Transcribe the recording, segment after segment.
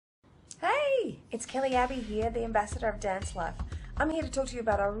It's Kelley Abbey here, the ambassador of DanceLife. I'm here to talk to you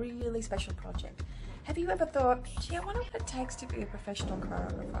about a really special project. Have you ever thought, gee, I wonder what it takes to be a professional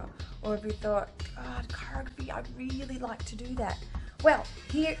choreographer? Or have you thought, God, choreography, I'd really like to do that? Well,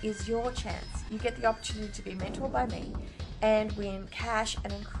 here is your chance. You get the opportunity to be mentored by me and win cash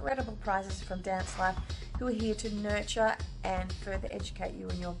and incredible prizes from DanceLife, who are here to nurture and further educate you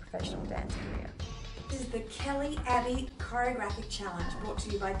in your professional dance career. This is the Kelley Abbey Choreographic Challenge, brought to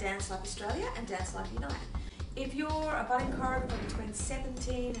you by DanceLife Australia and DanceLife Unite. If you're a budding choreographer between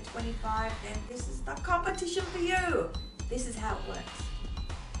 17 and 25, then this is the competition for you. This is how it works.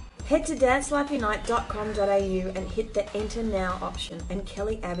 Head to dancelifeunite.com.au and hit the Enter Now option and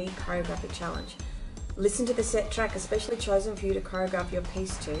Kelley Abbey Choreographic Challenge. Listen to the set track especially chosen for you to choreograph your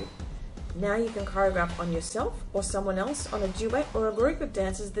piece to. Now you can choreograph on yourself or someone else, on a duet or a group of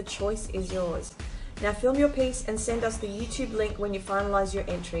dancers. The choice is yours. Now film your piece and send us the YouTube link when you finalise your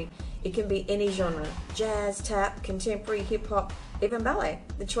entry. It can be any genre: jazz, tap, contemporary, hip-hop, even ballet.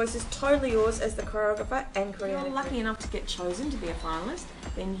 The choice is totally yours as the choreographer and creator. If you're lucky enough to get chosen to be a finalist,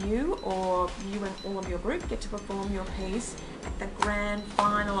 then you and all of your group get to perform your piece at the grand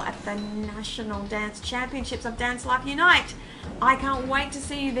final at the National Dance Championships of DanceLife Unite. I can't wait to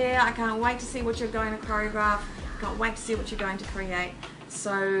see you there. I can't wait to see what you're going to choreograph. I can't wait to see what you're going to create.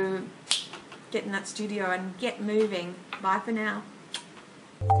 So get in that studio and get moving. Bye for now.